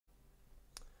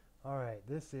Alright,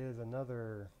 this is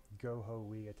another GoHo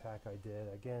Wii attack I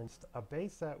did against a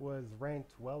base that was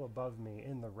ranked well above me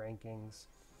in the rankings,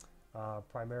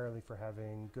 primarily for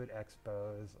having good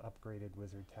expos, upgraded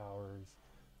wizard towers,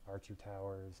 archer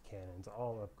towers, cannons,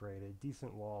 all upgraded,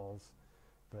 decent walls,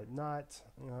 but not,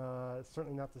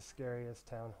 certainly not the scariest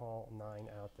Town Hall 9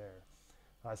 out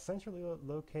there. Centrally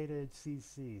located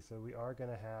CC, so we are going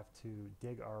to have to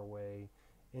dig our way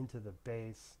into the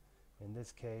base. In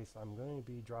this case, I'm going to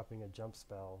be dropping a jump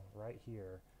spell right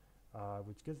here,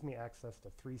 which gives me access to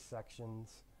 3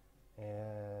 sections,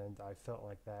 and I felt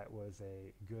like that was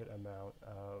a good amount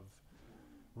of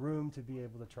room to be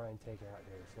able to try and take out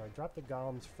here. So I drop the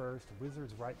golems first,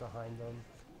 wizards right behind them.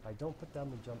 I don't put down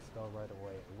the jump spell right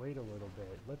away. I wait a little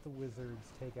bit, let the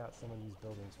wizards take out some of these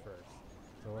buildings first.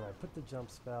 So when I put the jump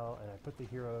spell and I put the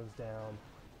heroes down,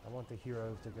 I want the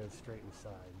heroes to go straight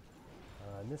inside.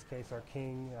 In this case, our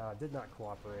king did not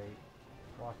cooperate,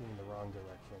 walking in the wrong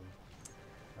direction.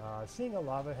 Seeing a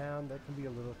lava hound, that can be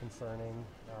a little concerning,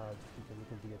 just because it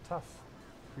can be a tough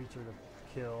creature to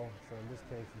kill. So in this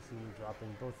case, you see me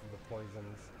dropping both of the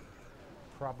poisons.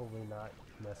 Probably not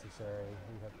necessary.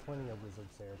 We have plenty of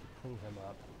wizards there to clean him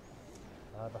up.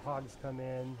 The hogs come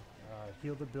in,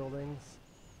 heal the buildings.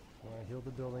 Heal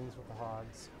the buildings with the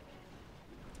hogs.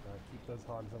 Keep those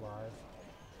hogs alive.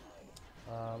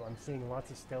 I'm seeing lots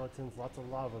of skeletons, lots of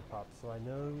lava pups, so I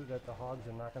know that the hogs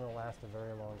are not going to last a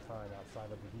very long time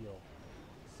outside of the heal.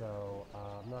 So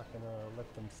I'm not going to let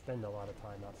them spend a lot of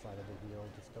time outside of the heal.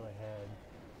 Just go ahead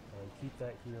and keep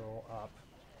that heal up.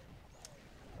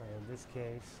 In this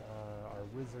case, our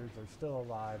wizards are still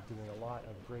alive, doing a lot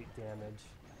of great damage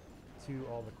to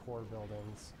all the core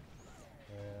buildings.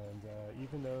 And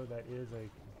even though that is a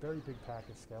very big pack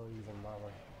of skellies and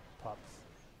lava pups,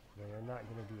 they are not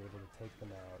going to be able to take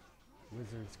them out.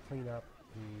 Wizards clean up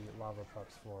the lava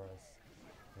pups for us,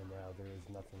 and now there is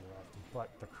nothing left but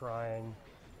the crying.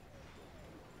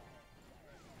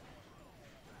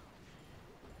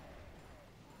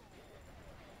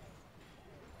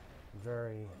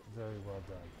 Very, very well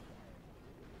done.